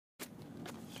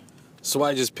So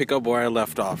I just pick up where I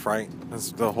left off, right?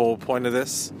 That's the whole point of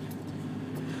this.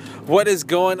 What is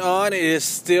going on? It is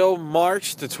still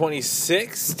March the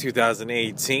 26th,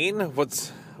 2018.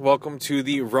 Welcome to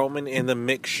the Roman in the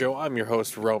Mix show. I'm your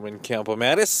host, Roman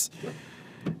Campomatis.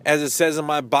 As it says in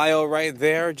my bio right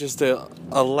there, just a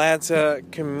Atlanta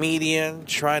comedian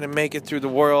trying to make it through the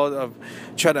world of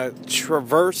trying to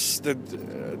traverse the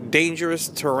dangerous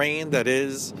terrain that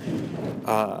is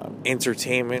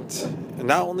entertainment,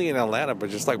 not only in Atlanta but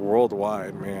just like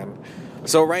worldwide, man.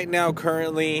 So right now,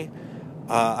 currently,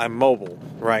 I'm mobile,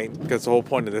 right? Because the whole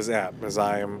point of this app is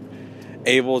I am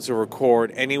able to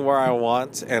record anywhere I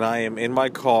want, and I am in my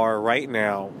car right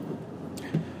now.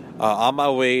 On my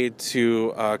way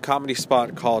to a comedy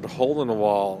spot called Hole in the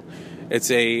Wall. It's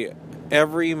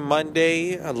every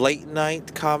Monday a late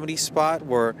night comedy spot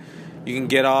where you can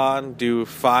get on, do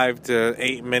 5 to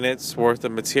 8 minutes worth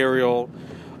of material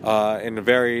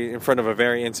in front of a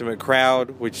very intimate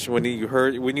crowd. Which when you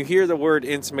hear the word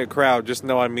intimate crowd, just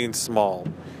know I mean small,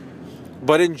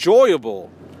 but enjoyable.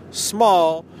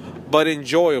 Small, but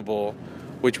enjoyable,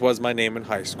 which was my name in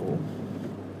high school.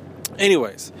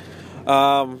 Anyways.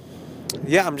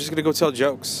 Yeah, I'm just gonna go tell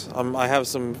jokes. I have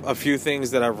a few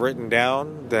things that I've written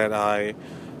down that I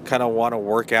kind of want to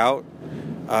work out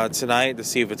tonight to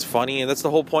see if it's funny, and that's the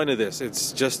whole point of this.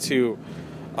 It's just to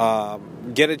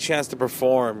get a chance to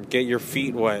perform, get your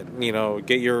feet wet,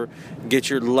 get your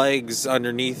legs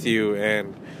underneath you,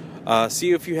 and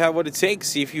see if you have what it takes.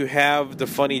 See if you have the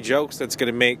funny jokes that's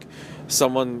gonna make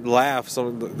someone laugh,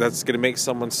 that's gonna make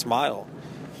someone smile,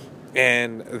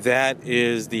 and that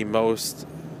is the most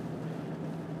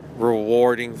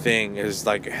rewarding thing, is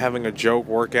like having a joke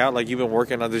work out. Like, you've been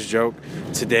working on this joke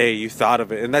today, you thought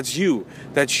of it, and that's you.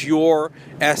 That's your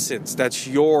essence, that's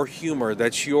your humor,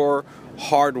 that's your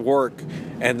hard work,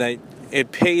 and that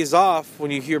it pays off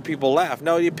when you hear people laugh.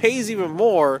 Now, it pays even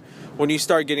more when you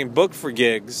start getting booked for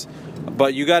gigs,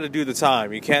 but you got to do the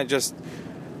time. You can't just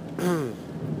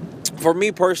for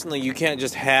me personally, you can't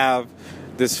just have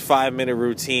this 5-minute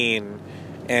routine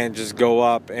and just go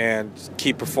up and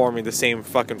keep performing the same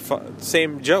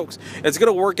same jokes. It's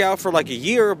gonna work out for like a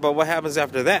year, but what happens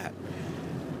after that?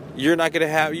 You're not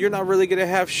really gonna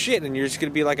have shit, and you're just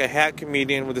gonna be like a hack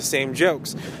comedian with the same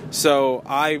jokes. So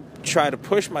I try to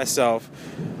push myself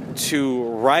to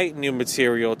write new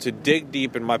material, to dig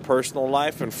deep in my personal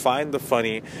life and find the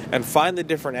funny and find the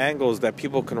different angles that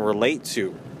people can relate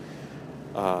to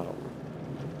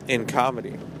in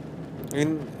comedy.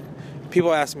 And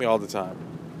people ask me all the time,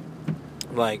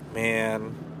 like,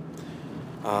 man,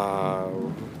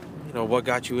 what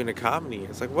got you into comedy?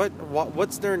 It's like,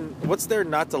 what's there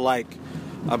not to like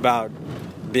about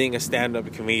being a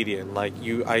stand-up comedian? Like,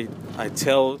 I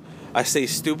say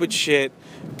stupid shit,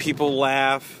 people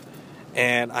laugh,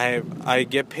 and I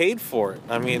get paid for it.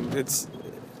 I mean, it's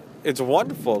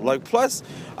wonderful. Like, plus,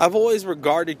 I've always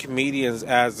regarded comedians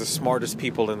as the smartest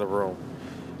people in the room,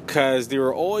 because they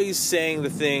were always saying the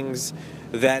things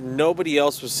that nobody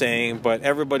else was saying, but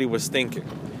everybody was thinking.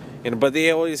 But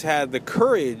they always had the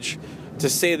courage to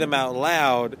say them out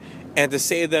loud, and to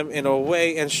say them in a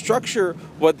way, and structure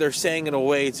what they're saying in a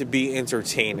way to be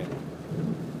entertaining.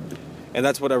 And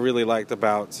that's what I really liked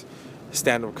about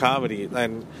stand-up comedy.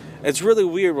 And it's really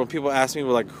weird when people ask me,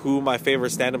 like, who my favorite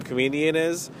stand-up comedian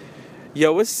is.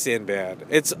 Yo, it's Sinbad.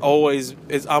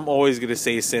 I'm always gonna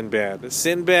say Sinbad.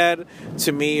 Sinbad,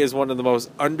 to me, is one of the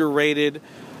most underrated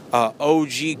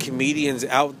OG comedians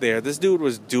out there. This dude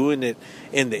was doing it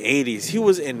in the 80s. He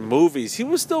was in movies. He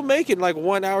was still making like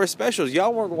 1-hour specials.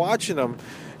 Y'all weren't watching them.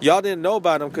 Y'all didn't know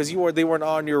about him because they weren't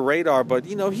on your radar. But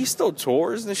he still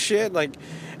tours and shit. Like,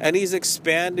 and he's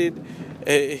expanded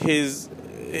his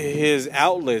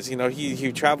outlets.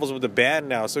 He travels with a band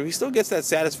now, so he still gets that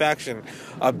satisfaction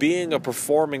of being a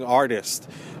performing artist.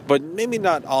 But maybe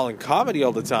not all in comedy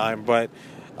all the time, but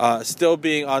still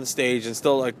being on stage and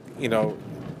still, like,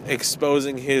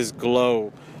 exposing his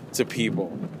glow to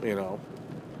people,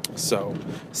 So,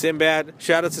 Sinbad,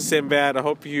 shout out to Sinbad. I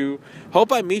hope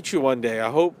I meet you one day.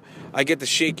 I hope I get to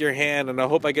shake your hand, and I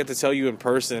hope I get to tell you in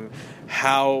person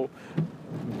how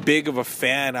big of a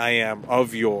fan I am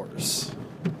of yours.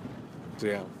 So,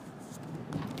 yeah.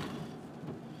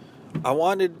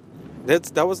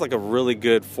 That was like a really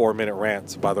good 4-minute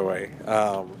rant, by the way.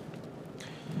 I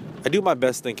do my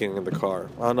best thinking in the car.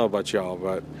 I don't know about y'all,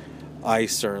 but I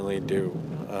certainly do.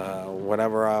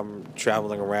 Whenever I'm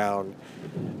traveling around,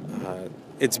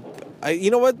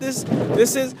 you know what this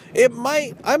is?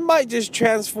 I might just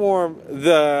transform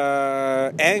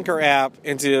the Anchor app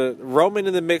into Roman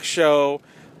in the Mix Show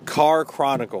Car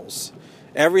Chronicles.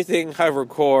 Everything I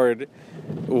record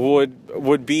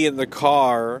would be in the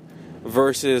car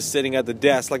versus sitting at the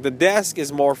desk. Like, the desk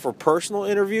is more for personal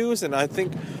interviews, and I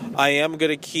think I'm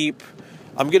gonna keep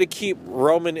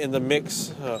Roman in the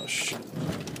mix. Oh shit.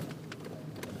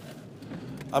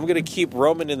 I'm gonna keep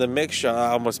Roman in the mix.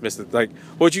 I almost missed it. Like,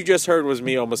 what you just heard was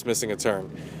me almost missing a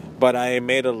turn, but I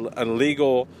made a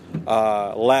legal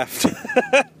left.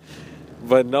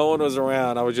 But no one was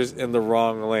around. I was just in the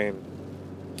wrong lane.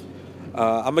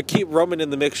 I'm gonna keep Roman in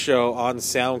the Mix show on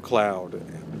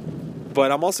SoundCloud, but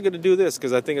I'm also gonna do this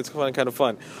because I think it's kind of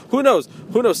fun. Who knows?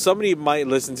 Somebody might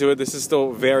listen to it. This is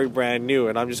still very brand new,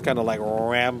 and I'm just kind of like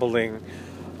rambling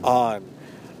on.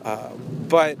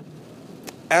 But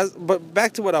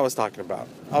back to what I was talking about.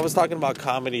 I was talking about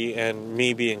comedy and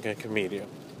me being a comedian.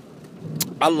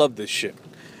 I love this shit,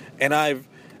 and I've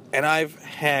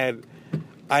had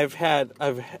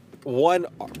one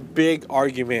big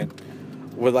argument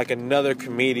with like another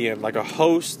comedian, like a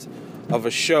host of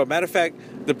a show. Matter of fact,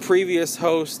 the previous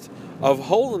host of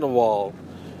Hole in the Wall,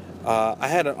 I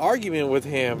had an argument with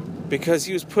him because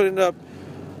he was putting up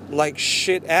like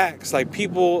shit acts, like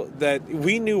people that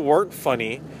we knew weren't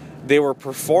funny. They were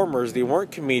performers. They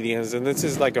weren't comedians. And this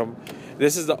is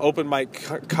the open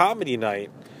mic comedy night.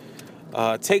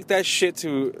 Take that shit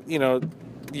to,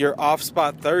 your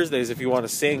off-spot Thursdays if you want to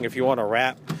sing, if you want to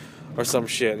rap or some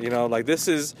shit. Like this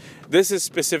is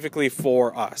specifically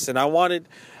for us. And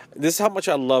this is how much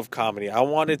I love comedy. I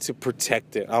wanted to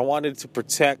protect it. I wanted to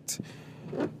protect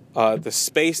the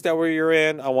space that we're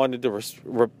in. I wanted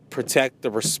to protect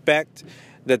the respect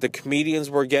that the comedians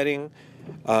were getting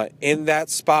in that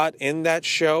spot, in that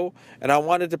show. And I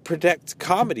wanted to protect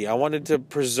comedy. I wanted to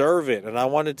preserve it. And I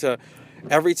wanted to,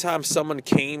 every time someone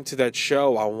came to that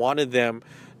show, I wanted them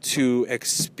to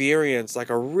experience like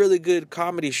a really good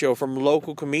comedy show from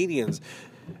local comedians,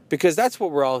 because that's what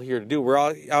we're all here to do. We're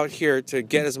all out here to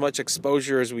get as much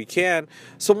exposure as we can,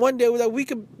 so one day that we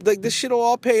could, like, this shit will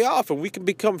all pay off and we can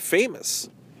become famous.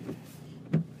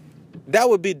 That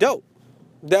would be dope.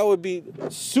 That would be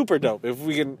super dope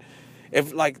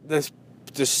if like this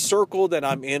circle that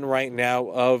I'm in right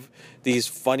now of these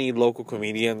funny local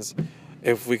comedians,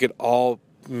 if we could all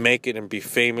make it and be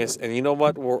famous. And you know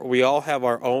what? We all have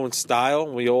our own style.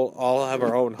 We all have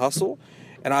our own hustle.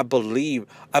 And I believe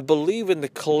in the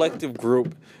collective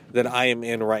group that I am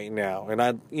in right now. And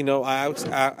I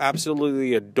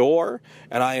absolutely adore,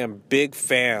 and I am big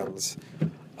fans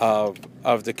of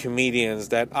the comedians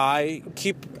that I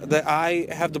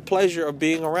have the pleasure of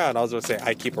being around. I was going to say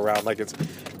I keep around like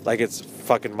it's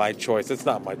fucking my choice. It's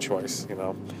not my choice,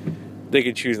 They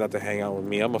can choose not to hang out with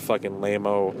me. I'm a fucking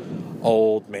lame-o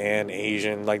old man,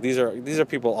 Asian. Like, these are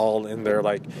people all in their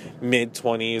like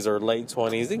mid-20s or late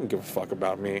 20s. They can give a fuck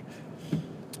about me.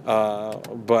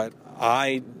 But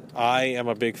I am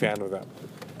a big fan of them.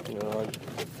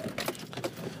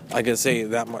 I can say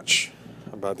that much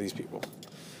about these people.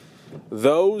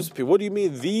 Those people. What do you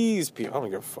mean these people? I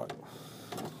don't give a fuck.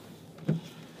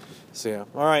 So yeah.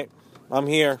 All right. I'm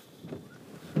here.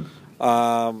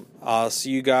 I'll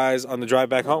see you guys on the drive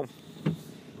back home.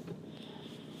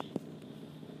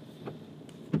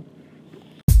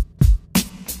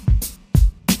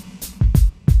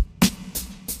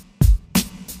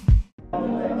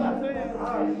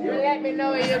 You let me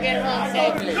know when you get home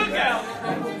safely. You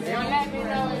let me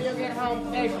know when you get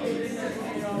home safely.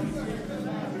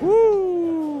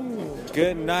 Woo!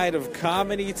 Good night of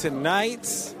comedy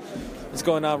tonight. What's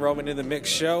going on, Roman in the Mix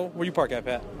show? Where you park at,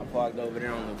 Pat? I parked over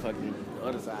there on the fucking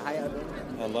other side. How y'all doing?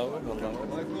 Hello.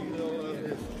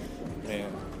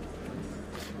 Man.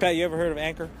 Pat, you ever heard of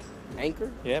Anchor?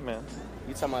 Anchor? Yeah, man.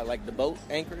 You talking about like the boat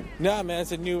Anchor? Nah, man,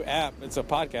 it's a new app. It's a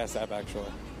podcast app, actually.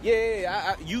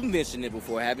 Yeah. You mentioned it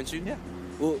before, haven't you? Yeah.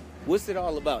 Well, what's it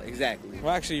all about exactly?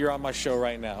 Well, actually, you're on my show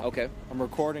right now. Okay. I'm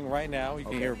recording right now. You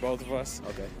can hear both of us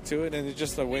to it, and it's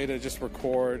just a way to just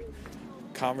record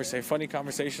funny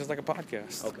conversations like a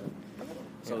podcast. Okay.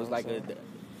 So it's like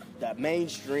the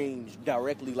mainstream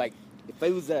directly, like if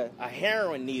it was a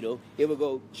heroin needle, it would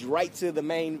go right to the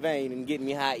main vein and get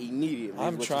me high immediately.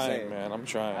 I'm trying, man. I'm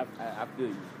trying. I feel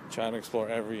you. Trying to explore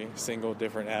every single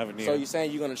different avenue. So you're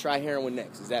saying you're going to try heroin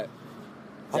next? Is that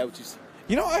what you say?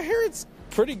 I hear it's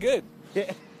pretty good.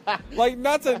 Like,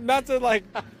 not to like,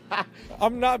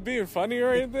 I'm not being funny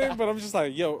or anything, but I'm just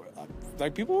like, yo,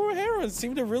 like, people with heroin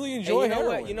seem to really enjoy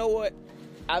heroin. You know what?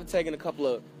 I've taken a couple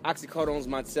of oxycodones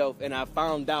myself, and I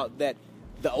found out that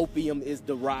the opium is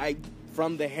derived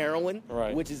from the heroin,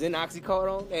 which is in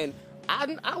oxycodone, and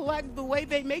I like the way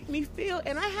they make me feel,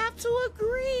 and I have to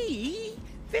agree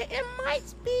that it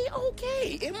might be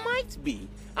okay. It might be.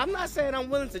 I'm not saying I'm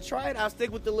willing to try it. I'll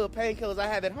stick with the little painkillers I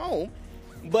have at home,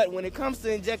 but when it comes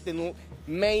to injecting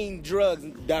main drugs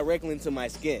directly into my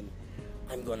skin,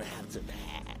 I'm gonna have to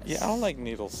pass. Yeah, I don't like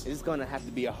needles. It's gonna have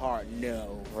to be a hard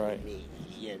no right. for me.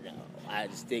 You know, I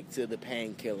stick to the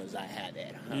painkillers I have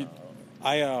at home.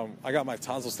 I got my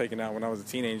tonsils taken out when I was a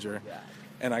teenager,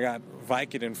 and I got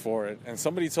Vicodin for it. And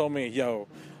somebody told me, "Yo,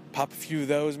 pop a few of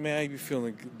those, man. You be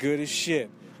feeling good as shit."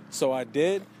 So I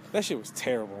did. That shit was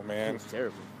terrible, man. It was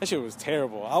terrible. That shit was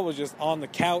terrible. I was just on the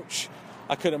couch.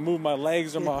 I couldn't move my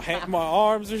legs or my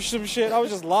arms or some shit. I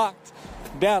was just locked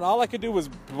down. All I could do was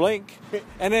blink.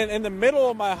 And then in the middle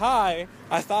of my high,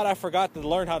 I thought I forgot to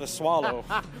learn how to swallow.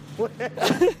 Swallow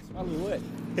what?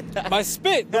 My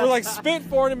spit. There were like spit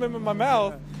forming in my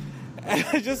mouth.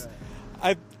 And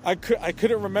I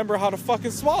couldn't remember how to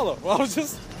fucking swallow. I was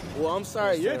just... Well, I'm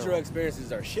sorry. Your drug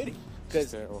experiences are shitty.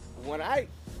 Because when I,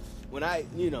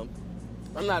 you know,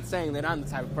 I'm not saying that I'm the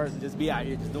type of person to just be out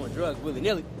here just doing drugs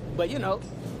willy-nilly. But, you know,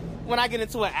 when I get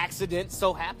into an accident,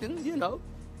 so happens, you know,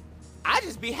 I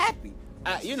just be happy.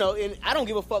 You know, and I don't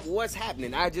give a fuck what's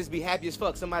happening. I just be happy as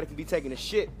fuck. Somebody could be taking a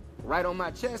shit right on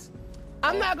my chest.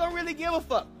 I'm not going to really give a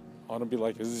fuck. I want to be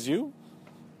like, is this you?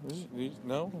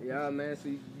 No? Yeah, man. So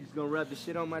you just going to rub the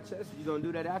shit on my chest? You going to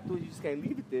do that afterwards? You just can't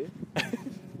leave it there.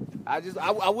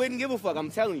 I wouldn't give a fuck. I'm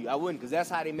telling you, I wouldn't, because that's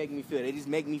how they make me feel. They just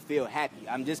make me feel happy.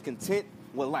 I'm just content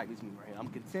with life. It's me right here. I'm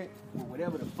content with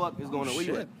whatever the fuck is going on. Where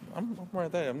you at? I'm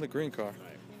right there. I'm the green car. Right.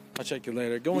 I'll check you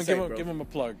later. Go and give him a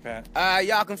plug, Pat.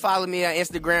 Y'all can follow me on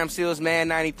Instagram,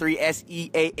 Sealsman93,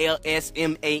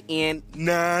 SEALSMAN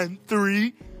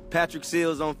 93. Patrick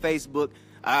Seals on Facebook.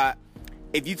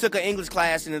 If you took an English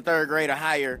class in the 3rd grade or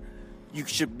higher, you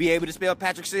should be able to spell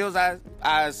Patrick Seals, I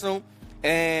assume.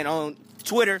 And on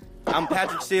Twitter, I'm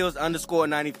Patrick Seals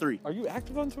 _93. Are you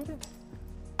active on Twitter?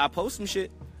 I post some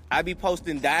shit. I be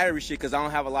posting diary shit because I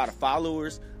don't have a lot of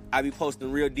followers. I be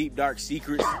posting real deep, dark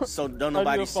secrets, so don't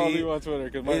nobody see it. I follow you on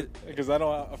Twitter because I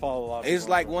don't follow a lot of people. It's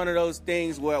like one of those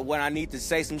things where when I need to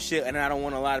say some shit and I don't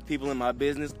want a lot of people in my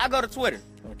business, I go to Twitter.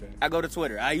 Okay. I go to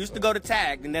Twitter. I used to go to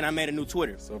Tag, and then I made a new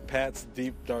Twitter. So Pat's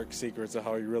deep, dark secrets of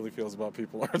how he really feels about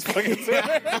people are on fucking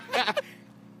Twitter.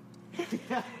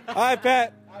 All right,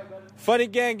 Pat. Funny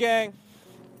gang.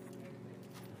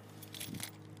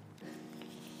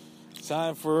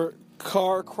 Time for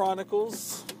Car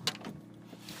Chronicles.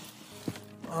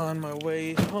 On my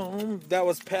way home. That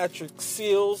was Patrick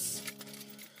Seals.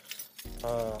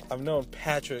 I've known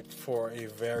Patrick for a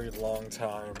very long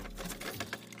time.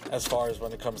 As far as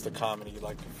when it comes to comedy,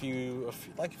 like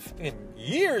in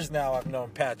years now, I've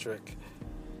known Patrick,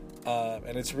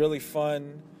 and it's really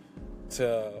fun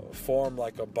to form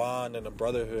like a bond and a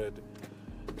brotherhood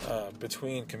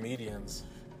between comedians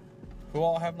who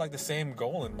all have like the same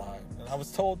goal in mind. And I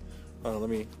was told, let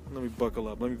me buckle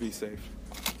up. Let me be safe.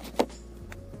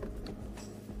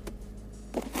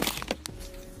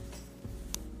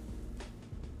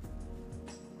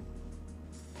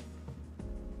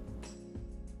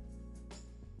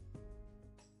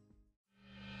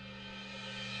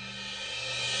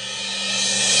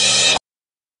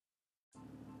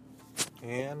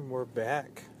 And we're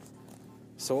back.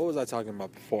 So what was I talking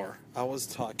about before? I was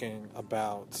talking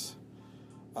about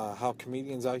how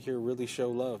comedians out here really show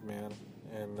love, man.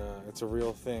 And it's a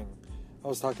real thing. I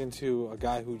was talking to a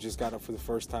guy who just got up for the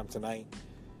first time tonight.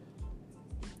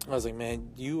 I was like, man,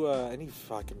 and he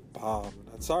fucking bombed.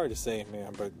 I'm sorry to say,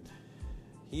 man, but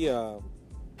he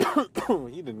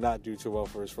he did not do too well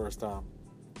for his first time.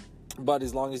 But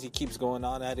as long as he keeps going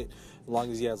on at it, as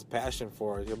long as he has a passion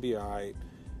for it, he'll be all right.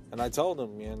 And I told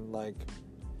him, man, like,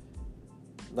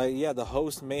 yeah, the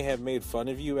host may have made fun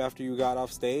of you after you got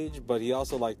off stage, but he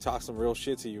also, like, talked some real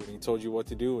shit to you, and he told you what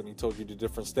to do, and he told you the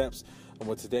different steps and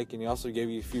what to take, and he also gave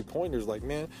you a few pointers. Like,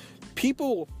 man,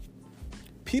 people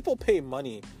pay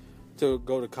money to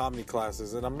go to comedy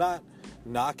classes, and I'm not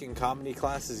knocking comedy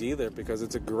classes either, because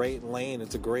it's a great lane.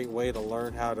 It's a great way to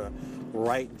learn how to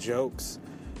write jokes,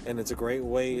 and it's a great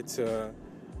way to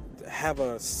have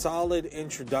a solid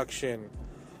introduction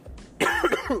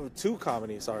to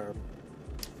comedy. Sorry, I'm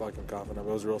fucking coughing up.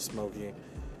 It was real smoky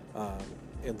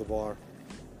in the bar.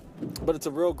 But it's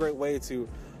a real great way to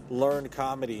learn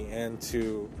comedy and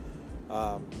to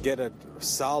get a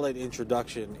solid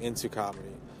introduction into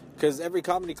comedy. Because every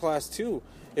comedy class too,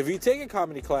 if you take a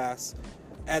comedy class,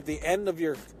 at the end of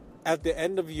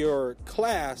your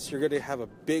class, you're going to have a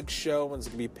big show, and it's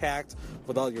going to be packed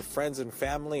with all your friends and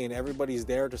family, and everybody's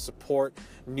there to support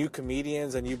new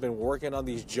comedians, and you've been working on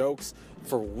these jokes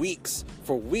for weeks,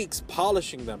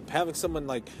 polishing them, having someone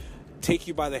like take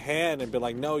you by the hand and be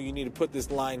like, no, you need to put this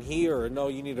line here, or no,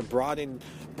 you need to broaden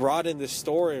this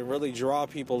story and really draw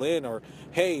people in, or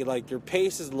hey, like your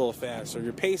pace is a little fast, or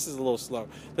your pace is a little slow.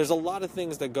 There's a lot of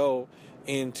things that go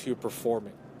into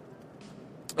performing.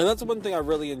 And that's one thing I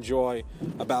really enjoy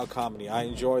about comedy. I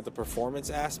enjoy the performance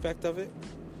aspect of it.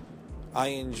 I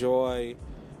enjoy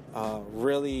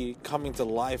really coming to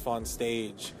life on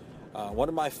stage. One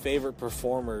of my favorite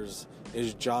performers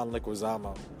is John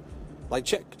Leguizamo. Like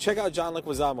check out John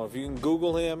Leguizamo. If you can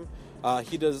Google him,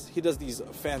 he does these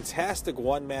fantastic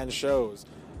one-man shows.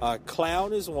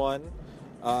 Clown is one.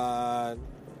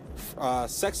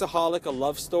 Sexaholic, a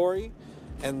love story.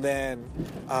 And then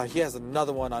he has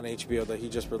another one on HBO that he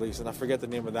just released, and I forget the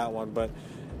name of that one, but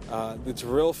it's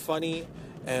real funny.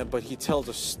 But he tells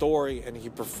a story and he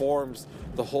performs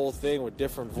the whole thing with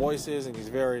different voices, and he's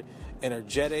very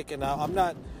energetic. And I'm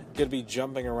not gonna be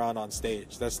jumping around on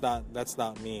stage. That's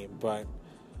not me. But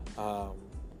I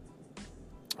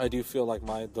do feel like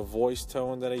the voice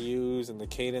tone that I use and the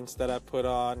cadence that I put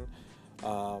on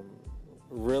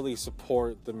really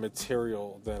support the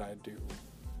material that I do.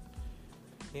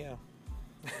 Yeah.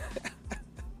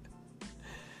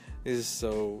 This is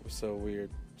so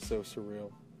weird, so surreal.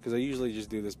 Because I usually just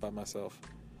do this by myself.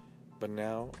 But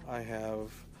now I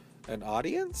have an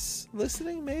audience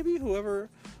listening, maybe? Whoever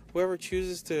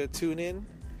chooses to tune in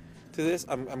to this.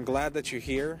 I'm glad that you're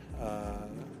here.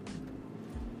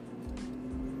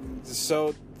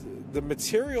 So the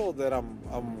material that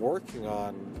I'm working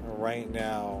on right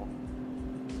now,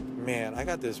 man, I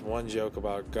got this one joke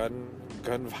about gun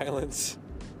violence.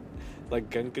 Like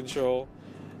gun control.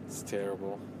 It's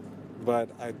terrible. But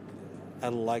I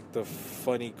like the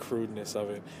funny crudeness of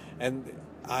it. And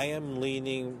I am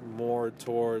leaning more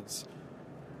towards...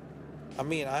 I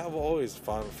mean, I've always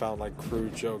found like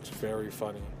crude jokes very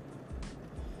funny.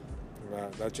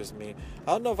 That's just me.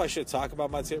 I don't know if I should talk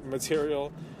about my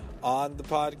material on the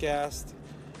podcast.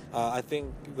 I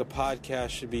think the podcast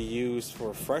should be used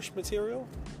for fresh material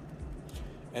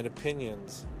and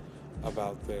opinions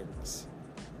about things.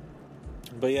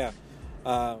 But yeah,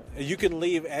 you can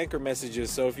leave anchor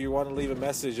messages. So if you want to leave a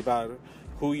message about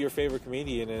who your favorite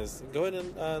comedian is, go ahead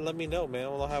and let me know,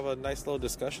 man. We'll have a nice little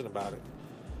discussion about it.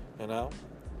 You know,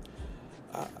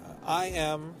 I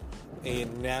am a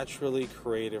naturally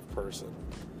creative person.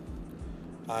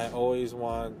 I always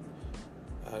want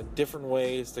different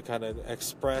ways to kind of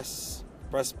express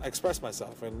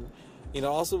myself, and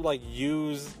also like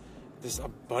use this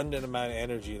abundant amount of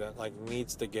energy that like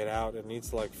needs to get out and needs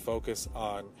to like focus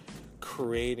on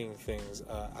creating things,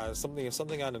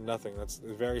 something out of nothing. That's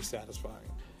very satisfying.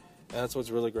 And that's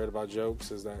what's really great about jokes,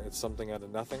 is that it's something out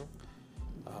of nothing.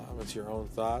 It's your own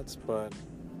thoughts. But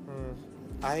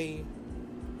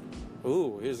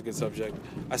here's a good subject.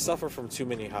 I suffer from too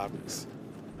many hobbies.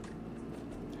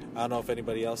 I don't know if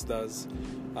anybody else does,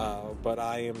 but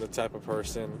I am the type of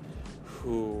person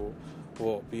who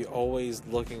will be always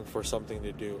looking for something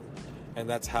to do. And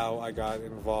that's how I got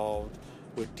involved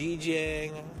with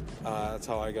DJing. That's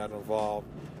how I got involved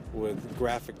with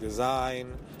graphic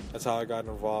design. That's how I got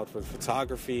involved with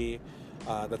photography.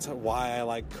 That's why I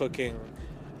like cooking.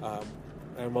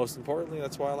 And most importantly,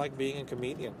 that's why I like being a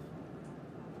comedian.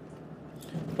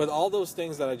 But all those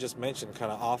things that I just mentioned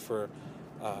kind of offer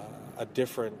a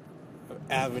different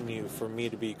avenue for me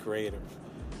to be creative.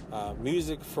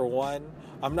 Music, for one,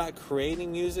 I'm not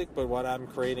creating music, but what I'm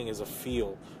creating is a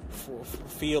feel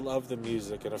of the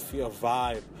music and a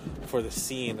vibe for the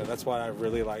scene, and that's why I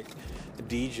really like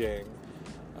DJing.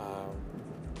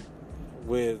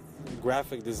 With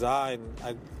graphic design,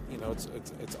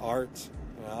 it's art.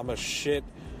 I'm a shit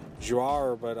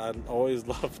drawer, but I always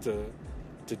love to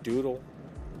doodle.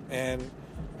 And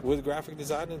with graphic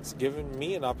design, it's given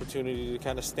me an opportunity to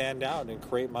kind of stand out and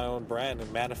create my own brand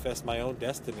and manifest my own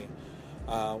destiny,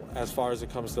 as far as it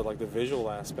comes to like the visual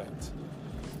aspect.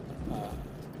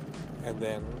 And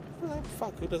then,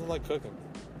 who doesn't like cooking?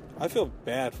 I feel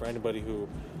bad for anybody who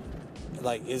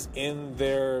like is in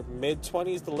their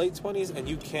mid-20s to late 20s and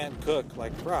you can't cook.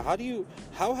 Like, bro,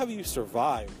 how have you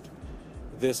survived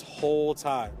this whole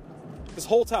time? This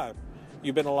whole time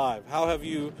you've been alive. How have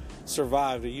you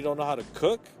survived and you don't know how to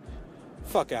cook?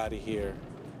 Fuck out of here.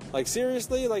 Like,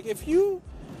 seriously, like if you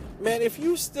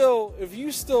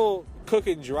still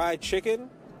cooking dry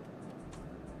chicken,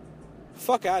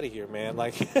 fuck out of here, man.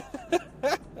 Like, I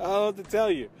don't know what to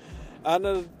tell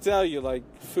you. Like,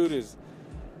 food is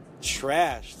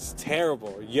trash. It's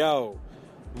terrible. Yo,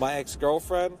 my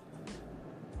ex-girlfriend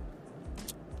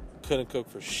couldn't cook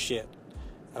for shit.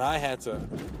 And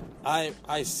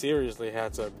I seriously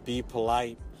had to be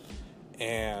polite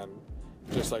and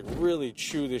just like really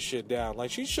chew this shit down.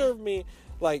 Like, she served me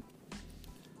like,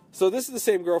 so this is the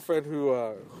same girlfriend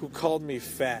who called me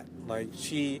fat. Like,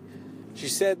 she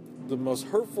said the most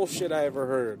hurtful shit I ever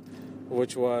heard,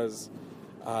 which was,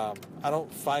 I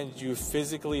don't find you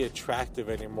physically attractive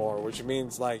anymore, which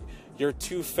means like you're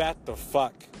too fat to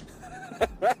fuck.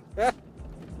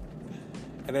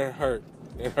 And it hurt.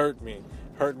 It hurt me.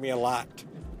 Hurt me a lot.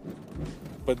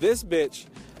 But this bitch,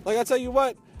 like I tell you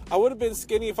what, I would have been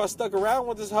skinny if I stuck around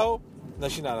with this hoe. No,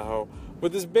 she's not a hoe.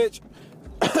 With this bitch,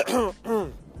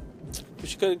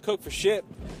 she couldn't cook for shit.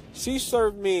 She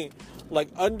served me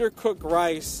like undercooked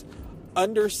rice,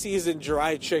 under-seasoned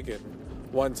dry chicken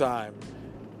one time.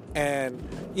 And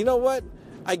you know what?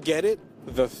 I get it.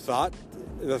 The thought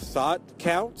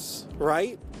counts,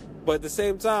 right? But at the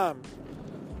same time,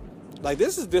 like,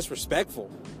 this is disrespectful.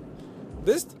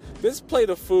 This plate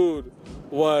of food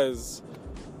was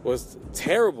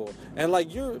terrible. And like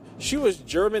she was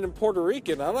German and Puerto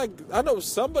Rican. I know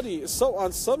somebody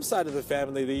on some side of the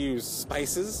family they use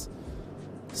spices,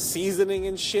 seasoning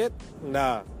and shit.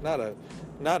 Nah, not a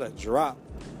drop.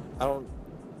 I don't.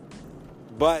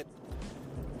 But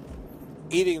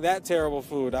eating that terrible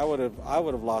food, I would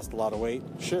have lost a lot of weight.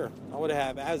 Sure, I would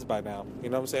have had abs by now. You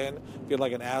know what I'm saying? Feel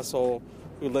like an asshole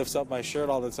who lifts up my shirt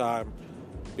all the time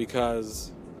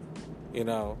because, you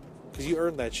know, because you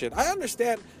earned that shit. I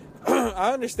understand.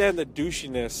 I understand the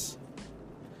douchiness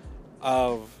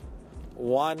of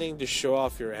wanting to show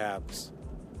off your abs.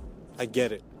 I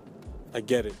get it.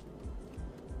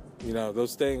 You know,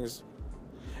 those things,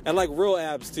 and like real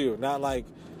abs too, not like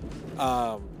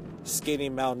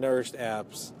skinny, malnourished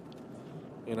abs.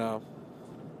 You know,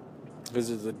 because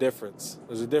there's a difference.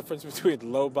 There's a difference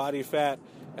between low body fat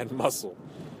and muscle.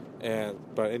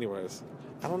 But anyways,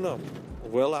 I don't know.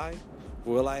 Will I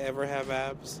ever have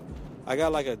abs? I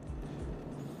got like a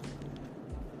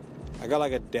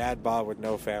dad bod with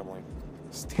no family.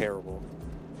 It's terrible.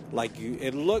 Like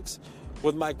it looks,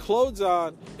 with my clothes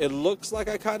on, it looks like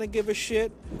I kind of give a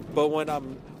shit. But when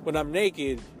I'm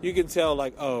naked, you can tell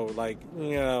like, oh, like,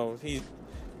 you know, he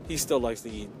still likes to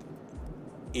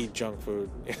eat junk food.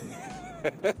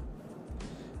 I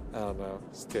don't know.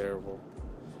 It's terrible.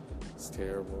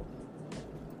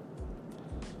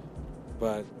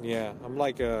 But yeah, I'm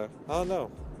like I don't know.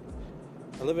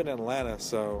 I live in Atlanta,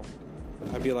 so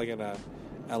I'd be like in a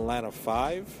Atlanta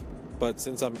 5. But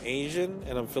since I'm Asian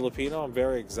and I'm Filipino, I'm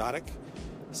very exotic.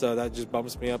 So that just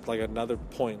bumps me up like another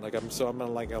point. Like I'm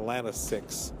in like Atlanta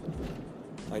 6,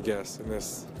 I guess, in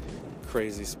this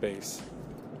crazy space.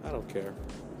 I don't care.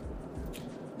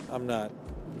 I'm not.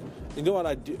 You know what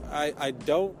I do? I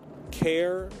don't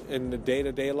care in the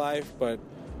day-to-day life, but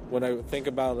when I think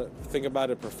about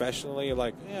it professionally,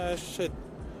 like, yeah, I should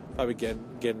probably get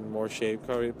in more shape,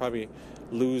 probably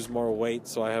lose more weight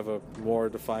so I have a more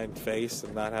defined face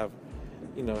and not have,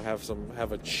 you know,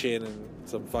 have a chin and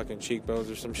some fucking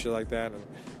cheekbones or some shit like that, and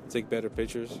take better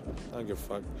pictures. I don't give a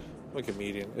fuck. I'm a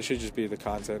comedian. It should just be the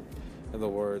content and the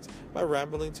words. Am I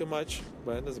rambling too much?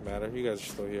 But it doesn't matter. You guys are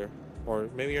still here. Or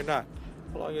maybe you're not.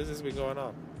 How long has this been going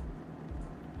on?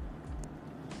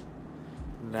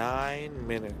 9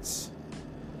 minutes.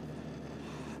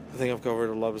 I think I've covered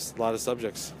a lot of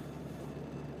subjects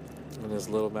in this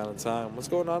little amount of time. What's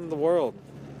going on in the world?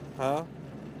 Huh?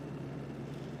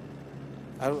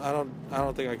 I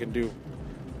don't think I can do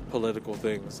political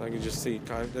things. I can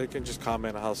just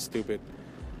comment on how stupid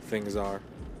things are.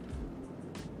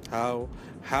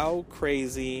 How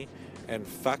crazy and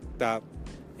fucked up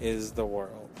is the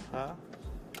world, huh?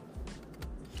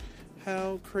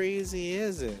 How crazy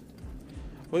is it?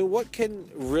 I mean, what can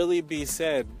really be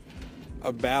said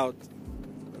about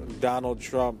Donald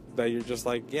Trump that you're just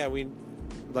like, yeah,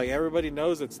 like everybody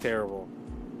knows it's terrible.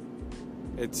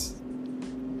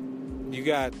 You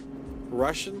got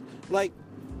Russian, like,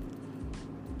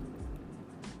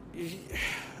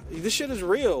 this shit is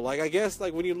real. Like, I guess,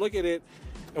 like, when you look at it,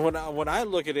 and when I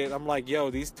look at it, I'm like, yo,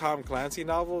 these Tom Clancy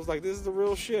novels, like, this is the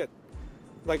real shit.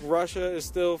 Like, Russia is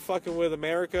still fucking with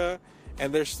America,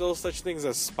 and there's still such things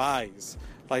as spies.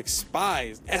 Like,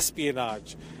 spies,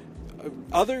 espionage,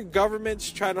 other governments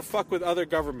trying to fuck with other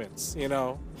governments, you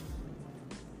know?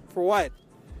 For what?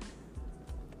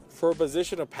 For a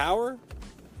position of power?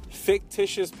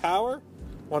 Fictitious power?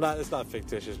 Well, it's not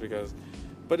fictitious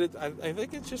but I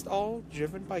think it's just all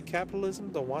driven by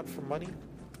capitalism, the want for money.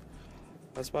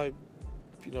 That's why,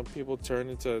 you know, people turn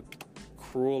into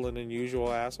cruel and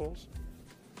unusual assholes.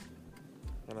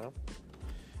 You know?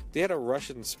 They had a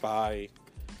Russian spy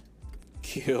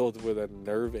killed with a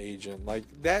nerve agent. Like,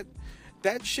 that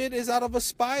shit is out of a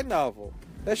spy novel.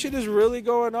 That shit is really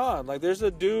going on. Like, there's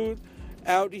a dude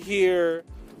out here,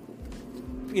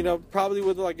 you know, probably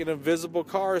with like an invisible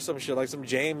car or some shit, like some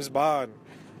James Bond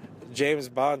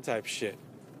type shit.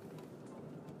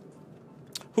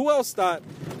 Who else thought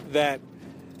that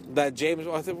that James,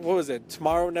 what was it?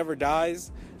 Tomorrow Never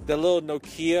Dies. That little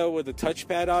Nokia with a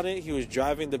touchpad on it. He was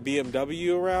driving the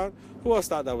BMW around. Who else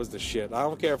thought that was the shit? I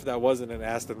don't care if that wasn't an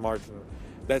Aston Martin.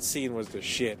 That scene was the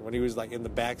shit when he was like in the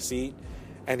back seat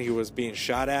and he was being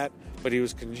shot at, but he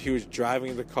was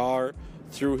driving the car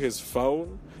through his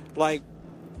phone. Like,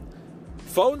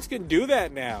 phones can do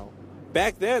that now.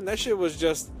 Back then, that shit was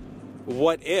just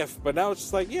what if, but now it's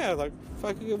just like, yeah, like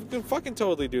we can fucking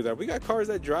totally do that. We got cars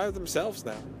that drive themselves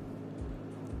now.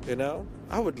 You know,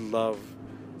 I would love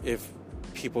if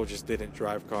people just didn't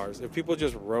drive cars. If people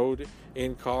just rode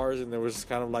in cars and there was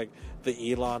kind of like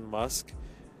the Elon Musk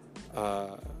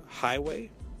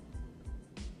highway,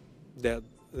 that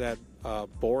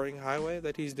boring highway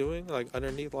that he's doing, like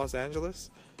underneath Los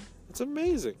Angeles. It's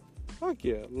amazing. Fuck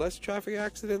yeah, less traffic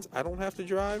accidents. I don't have to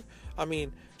drive. I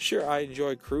mean, sure, I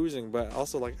enjoy cruising, but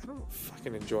also, like, I don't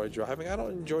fucking enjoy driving. I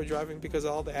don't enjoy driving because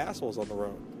of all the assholes on the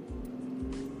road.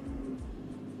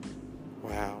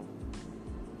 Wow.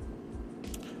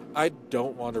 I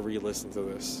don't want to re-listen to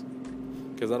this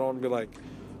because I don't want to be like,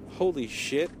 holy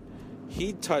shit,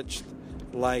 he touched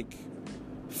like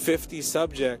 50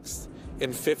 subjects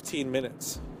in 15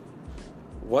 minutes.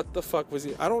 What the fuck was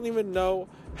he? I don't even know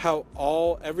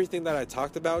how everything that I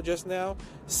talked about just now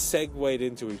segued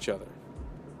into each other.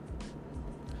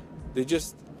 They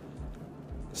just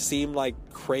seem like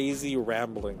crazy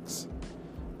ramblings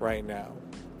right now.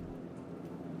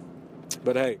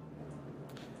 But hey,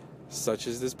 such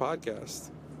is this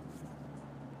podcast.